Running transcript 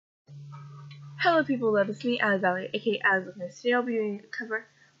Hello people, that is me, AlleyValery, aka allywishestohavefame. Today I'll be doing a cover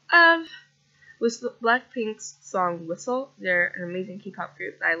of BlackPink's song Whistle. They're an amazing K-pop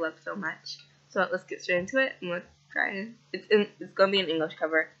group that I love so much. So let's get straight into it and let's try it. It's gonna be an English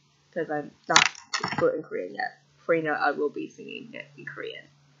cover because I'm not fluent in Korean yet. Before you know it, I will be singing it in Korean.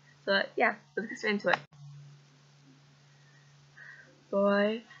 So yeah, let's get straight into it.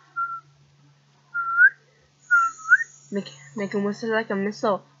 Boy, make him whistle like a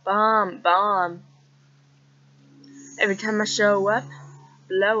missile. Bomb, bomb. Every time I show up,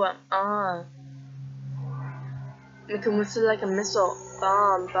 blow up, make him whistle like a missile.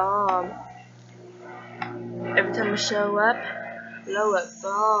 Bomb, bomb. Every time I show up, blow up,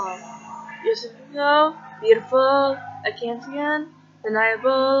 bomb. You're so beautiful, I can't see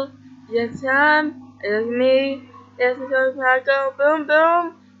undeniable. Next time, look at me. Yes, I go boom,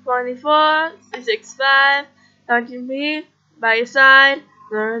 boom. 24, 365. Don't you be by your side,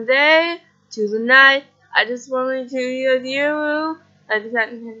 from the day to the night. I just wanted to hear you. I just had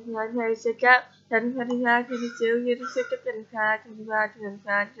to check out.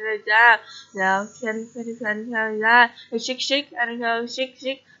 Now, shake, shake, and go shake,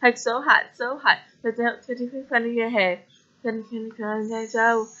 shake, like so hot, so hot. But the in front of your head. Then can so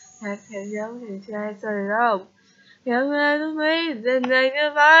the way, then like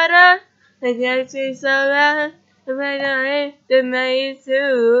a water, and you say so loud, the way the may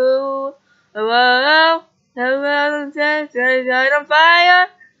too. Whoa, the world is on fire.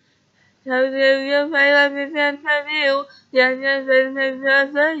 So you feel like it's meant for you. Yes, it's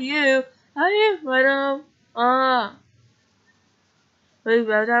meant for you. Are you bottom? We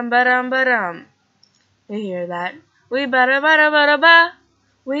bottom. You hear that? We bottom.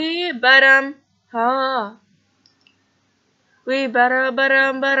 We bottom. We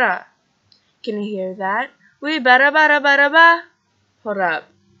bottom. Can you hear that? We bottom. Hold up.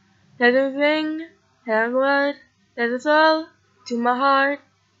 There's a thing, there's a word, there's a soul to my heart.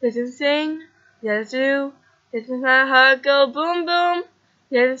 There's a sing, there's a do, there's my heart go boom boom.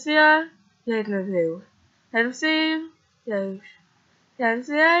 There's a fear, there's no view. There's a see, there's a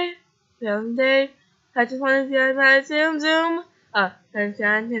say, there's a day. I just want to see my zoom. There's a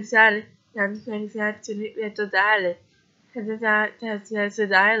island. There's a island. There's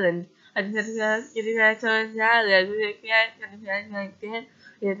an island. I just had to get back to the island.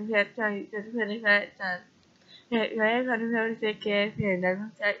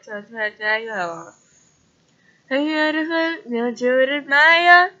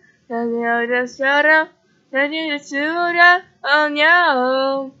 Oh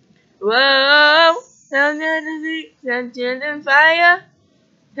no! Whoa! Fire!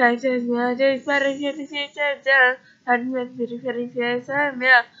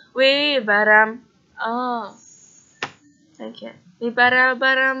 We bottom. Oh, okay. We bottom.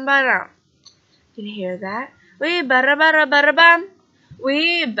 Can you hear that? We bottom.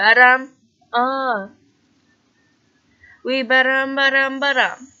 We bottom. Oh, we bottom.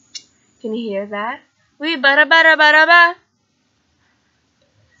 Can you hear that? We bottom.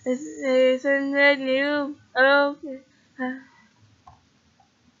 This isn't the new. Okay.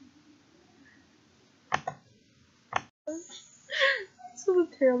 This was a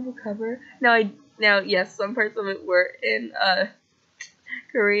terrible cover. Now, yes, some parts of it were in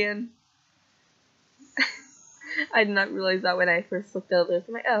Korean. I did not realize that when I first looked at this.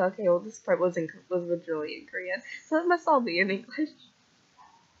 I'm like, oh, okay, well, this part was originally in Korean, so it must all be in English.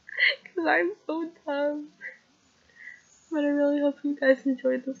 Because I'm so dumb. But I really hope you guys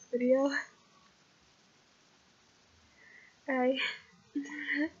enjoyed this video. Bye.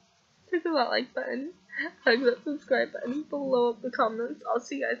 Click that like button, hug that subscribe button below up the comments. I'll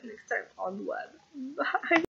see you guys next time on the web. Bye.